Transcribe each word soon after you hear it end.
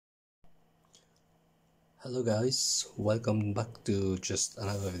Hello guys, welcome back to just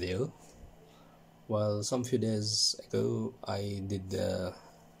another video. Well, some few days ago I did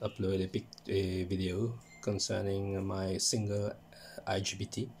upload a video concerning my single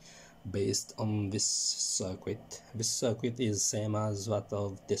IGBT based on this circuit. This circuit is same as that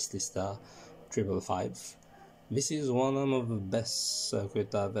of Tesla 555. This is one of the best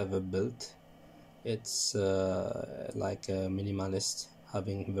circuit I've ever built. It's like a minimalist,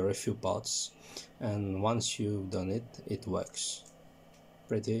 having very few parts, and once you've done it, it works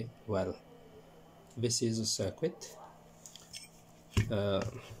pretty well. This is a circuit.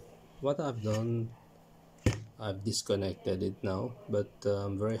 What I've done, I've disconnected it now, but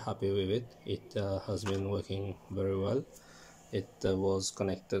I'm very happy with it. It has been working very well. It was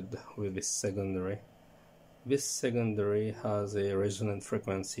connected with this secondary. This secondary has a resonant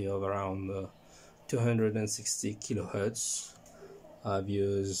frequency of around 260 kilohertz. I've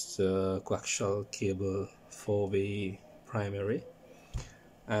used coaxial cable for the primary,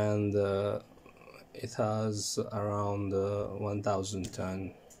 and it has around 1000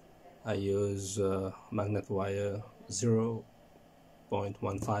 ton. I use magnet wire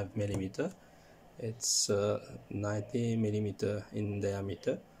 0.15 millimeter. It's 90 millimeter in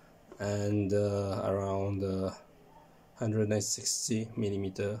diameter and around 160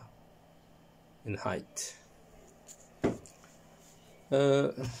 millimeter in height.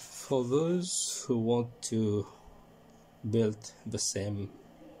 For those who want to build the same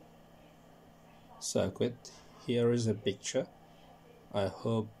circuit, here is a picture. I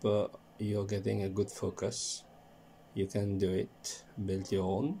hope you're getting a good focus. You can do it, build your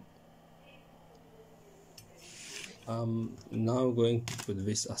own. I'm now going to put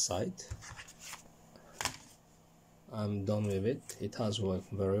this aside. I'm done with it. It has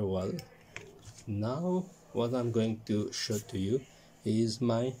worked very well. Now what I'm going to show to you is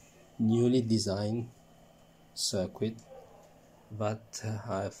my newly designed circuit that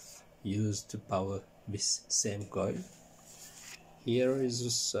I've used to power this same coil. Here is the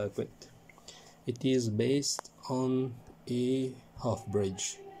circuit. It is based on a half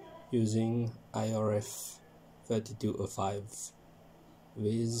bridge using IRF3205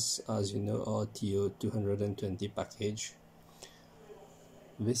 with, as you know, RTO220 package.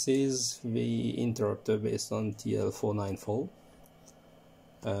 This is the interrupter based on TL494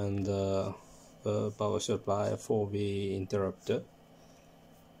 and the power supply for the interrupter,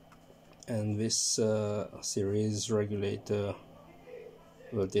 and this series regulator,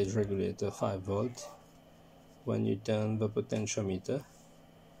 voltage regulator 5 volt. When you turn the potentiometer,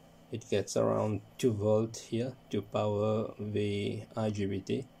 it gets around 2 volt here to power the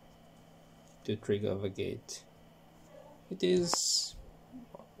IGBT to trigger the gate. It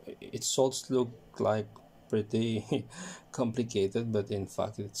sorts look like pretty complicated, but in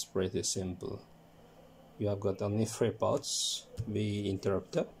fact it's pretty simple. You have got only 3 parts: the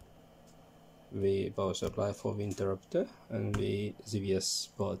interrupter, the power supply for the interrupter, and the ZVS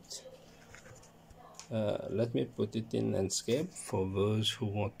port. Let me put it in landscape for those who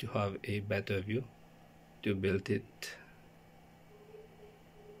want to have a better view to build it.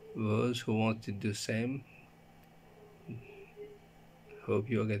 Those who want to do same, hope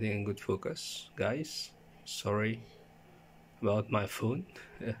you're getting a good focus, guys. Sorry about my phone.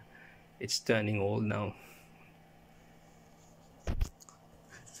 It's turning old now.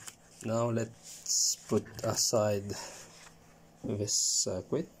 Now let's put aside this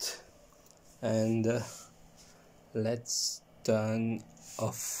circuit and let's turn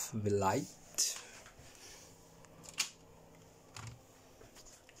off the light.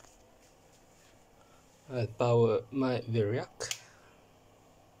 I'll power my Variac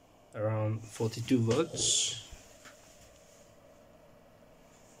around 42 volts.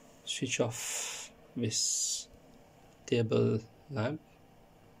 Switch off this table lamp.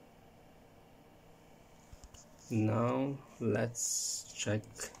 Now let's check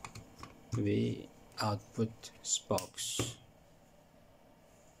the output sparks.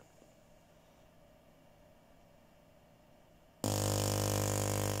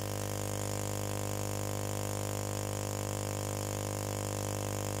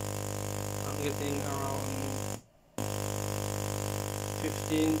 I'm getting around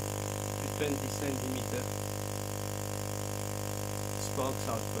 15 to 20 centimeter sparks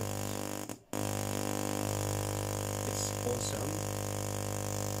output. It's awesome,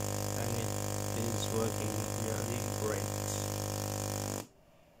 and it is working really great.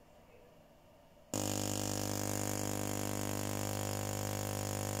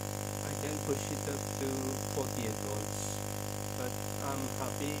 I can push it up to 48 volts, but I'm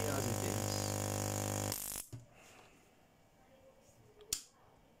happy as it is.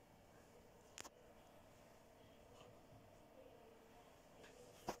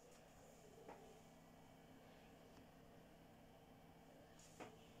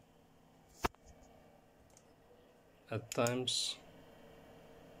 At times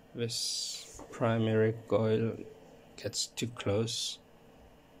this primary coil gets too close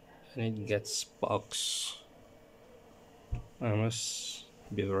and it gets sparks. I must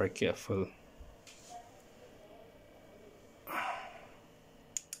be very careful.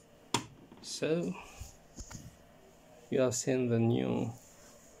 So you have seen the new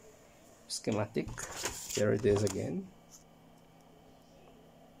schematic. Here it is again,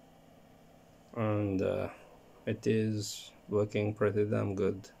 and it is working pretty damn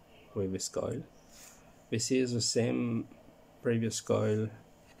good with this coil. This is the same previous coil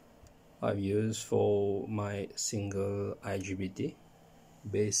I've used for my single IGBT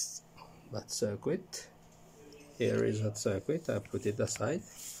based on that circuit. Here is that circuit. I put it aside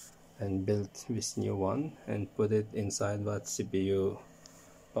and built this new one and put it inside that CPU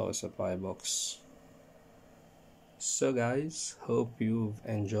power supply box. So guys, hope you've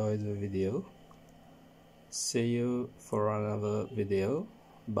enjoyed the video. See you for another video.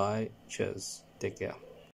 Bye. Cheers. Take care.